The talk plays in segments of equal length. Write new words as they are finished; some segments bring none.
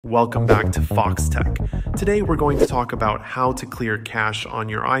Welcome back to Fox Tech. Today we're going to talk about how to clear cache on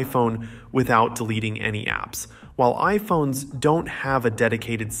your iPhone without deleting any apps. While iPhones don't have a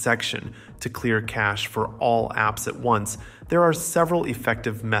dedicated section to clear cache for all apps at once, there are several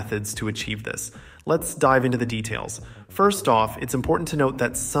effective methods to achieve this. Let's dive into the details. First off, it's important to note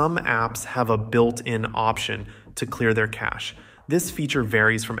that some apps have a built-in option to clear their cache. This feature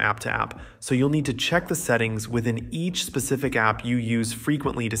varies from app to app, so you'll need to check the settings within each specific app you use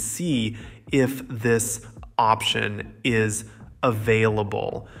frequently to see if this option is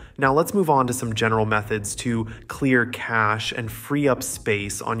available. Now let's move on to some general methods to clear cache and free up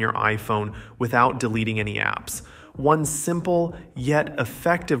space on your iPhone without deleting any apps. One simple yet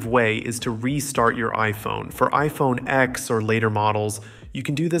effective way is to restart your iPhone. For iPhone X or later models, you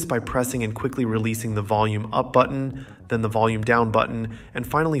can do this by pressing and quickly releasing the volume up button, then the volume down button, and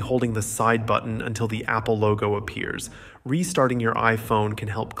finally holding the side button until the Apple logo appears. Restarting your iPhone can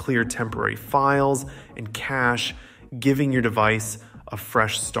help clear temporary files and cache, giving your device a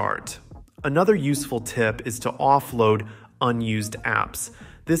fresh start. Another useful tip is to offload unused apps.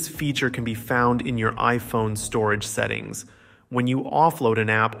 This feature can be found in your iPhone storage settings. When you offload an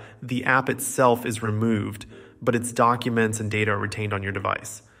app, the app itself is removed, but its documents and data are retained on your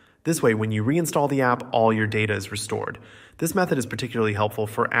device. This way, when you reinstall the app, all your data is restored. This method is particularly helpful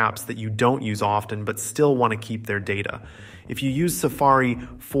for apps that you don't use often but still want to keep their data. If you use Safari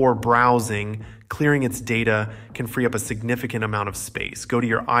for browsing, clearing its data can free up a significant amount of space. Go to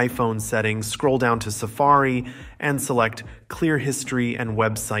your iPhone settings, scroll down to Safari, and select Clear History and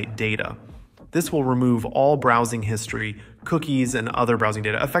Website Data. This will remove all browsing history, cookies, and other browsing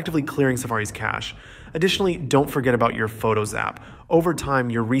data, effectively clearing Safari's cache. Additionally, don't forget about your Photos app. Over time,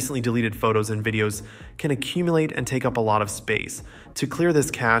 your recently deleted photos and videos can accumulate and take up a lot of space. To clear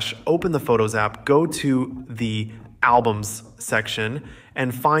this cache, open the Photos app, go to the Albums section,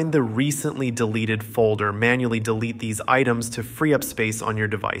 and find the recently deleted folder. Manually delete these items to free up space on your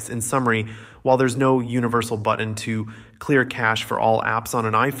device. In summary, while there's no universal button to clear cache for all apps on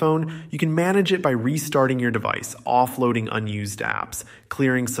an iPhone, you can manage it by restarting your device, offloading unused apps,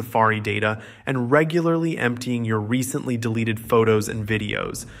 clearing Safari data, and regularly emptying your recently deleted photos and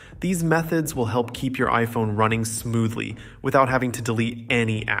videos. These methods will help keep your iPhone running smoothly without having to delete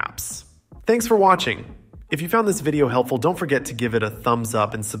any apps. Thanks for watching. If you found this video helpful, don't forget to give it a thumbs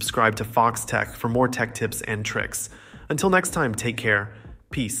up and subscribe to Fox Tech for more tech tips and tricks. Until next time, take care.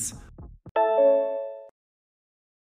 Peace.